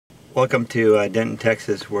Welcome to Denton,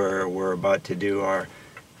 Texas, where we're about to do our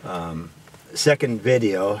second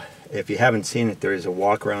video. If you haven't seen it, there is a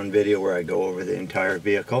walk-around video where I go over the entire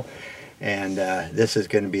vehicle, and this is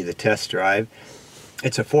going to be the test drive.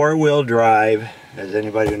 It's a four-wheel drive. As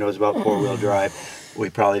anybody who knows about four-wheel drive, we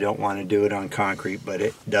probably don't want to do it on concrete, but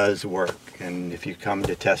it does work. And if you come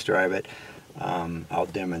to test drive it, I'll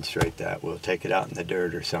demonstrate that. We'll take it out in the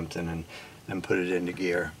dirt or something and put it into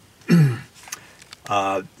gear.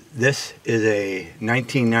 This is a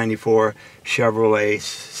 1994 Chevrolet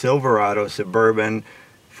Silverado Suburban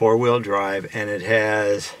four-wheel drive, and it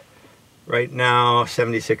has right now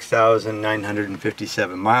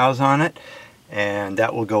 76,957 miles on it, and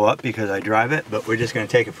that will go up because I drive it, but we're just going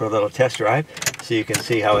to take it for a little test drive so you can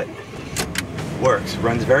see how it works.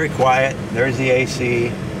 Runs very quiet. There's the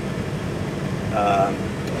AC.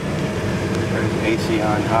 There's AC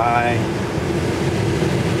on high.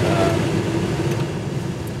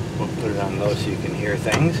 We'll put it on low so you can hear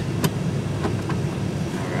things.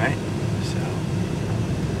 Alright, so.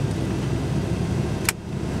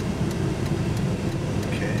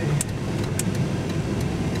 Okay.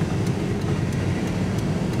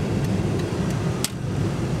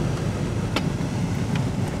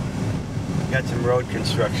 Got some road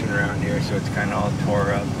construction around here, so it's kind of all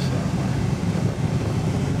tore up. So.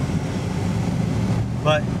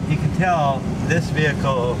 But you can tell this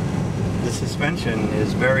vehicle, the suspension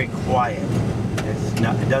is very quiet.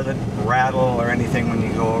 It doesn't rattle or anything when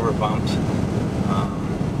you go over bumps.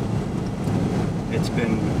 It's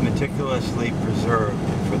been meticulously preserved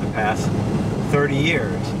for the past 30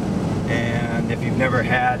 years. And if you've never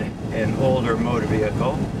had an older motor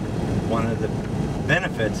vehicle, one of the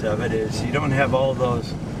benefits of it is you don't have all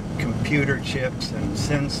those computer chips and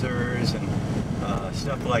sensors and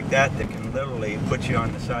stuff like that that can literally put you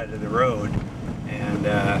on the side of the road, and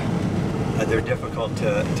they're difficult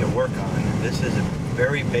to work on. This is a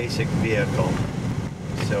very basic vehicle,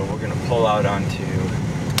 so we're going to pull out onto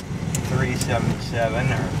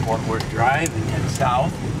 377 or Fort Worth Drive and head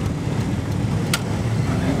south.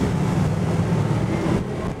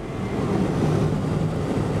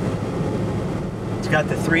 It's got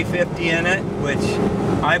the 350 in it, which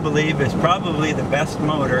I believe is probably the best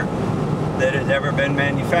motor that has ever been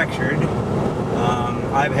manufactured.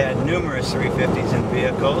 I've had numerous 350s in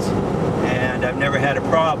vehicles, and I've never had a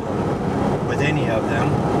problem with any of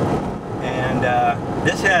them. And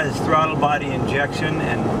this has throttle body injection,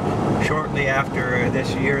 and shortly after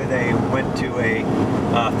this year they went to a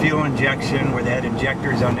fuel injection where they had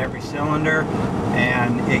injectors on every cylinder,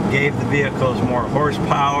 and it gave the vehicles more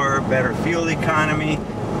horsepower, better fuel economy,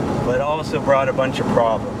 but also brought a bunch of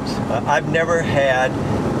problems. I've never had,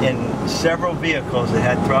 in several vehicles that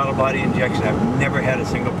had throttle body injection, I've never had a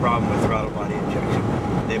single problem with throttle body injection.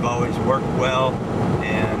 They've always worked well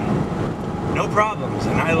and no problems,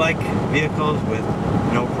 and I like vehicles with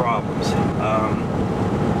no problems.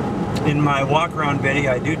 In my walk-around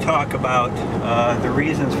video, I do talk about the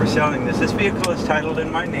reasons for selling this. This vehicle is titled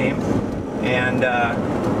in my name, and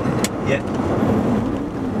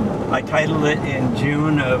I titled it in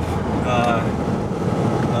June of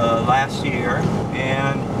last year,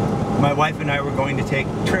 and my wife and I were going to take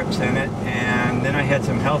trips in it, and then I had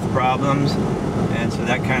some health problems, and so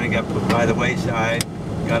that kind of got put by the wayside.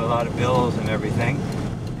 Got a lot of bills and everything,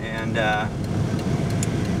 and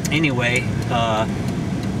anyway,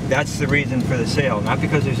 that's the reason for the sale. Not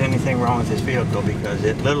because there's anything wrong with this vehicle, because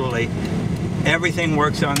it literally, everything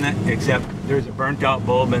works on that except there's a burnt out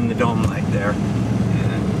bulb in the dome light there,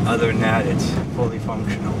 and other than that it's fully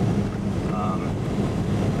functional.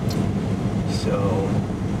 So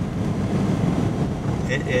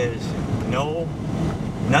it is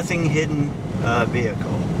nothing hidden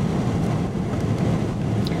vehicle.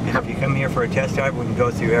 And if you come here for a test drive, we can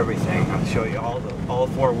go through everything. I'll show you all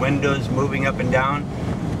four windows moving up and down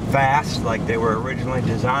fast like they were originally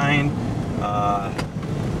designed.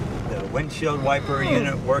 The windshield wiper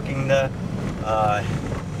unit working, the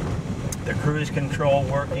cruise control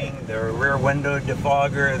working, the rear window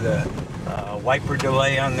defogger, the wiper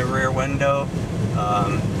delay on the rear window,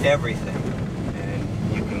 everything. And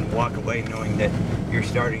you can walk away knowing that you're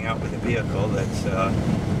starting out with a vehicle that's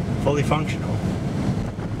fully functional.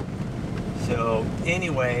 So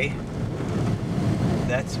anyway,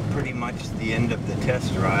 that's pretty much the end of the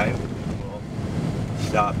test drive. We'll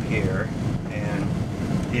stop here, and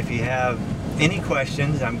if you have any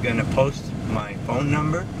questions, I'm going to post my phone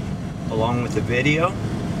number along with the video,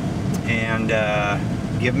 and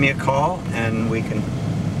give me a call and we can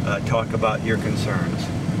talk about your concerns.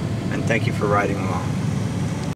 And thank you for riding along.